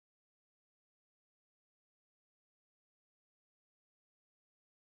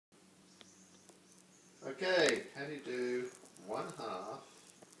Okay, how do you do 1/2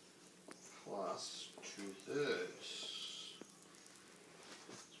 plus 2/3?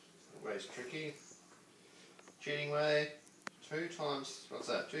 Always tricky. Cheating way. 2 times, what's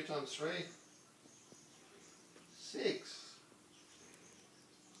that? 2 times 3? 6.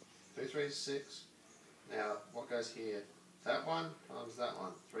 2 3s 6. Now, what goes here? That one times that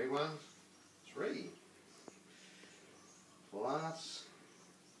one. 3 1s, 3. Plus,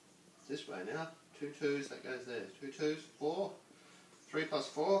 this way now. 2 2s, that goes there. 2 2s, 4. 3 plus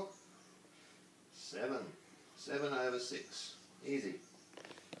 4, 7. 7 over 6. Easy.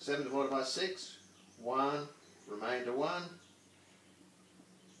 7 divided by 6, 1, remainder 1.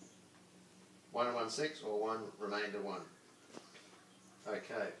 1 and 1, 6, or 1, remainder 1.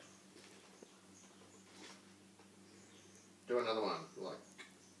 Okay. Do another one, like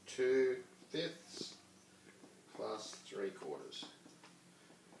 2/5 plus 3/4.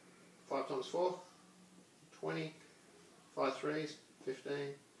 5 times 4, 20. 5 3s,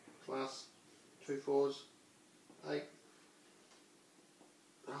 15, plus 2 4s, 8.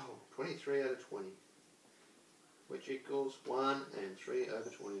 Oh, 23 over 20, which equals 1 and 3 over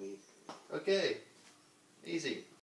 20. Okay, easy.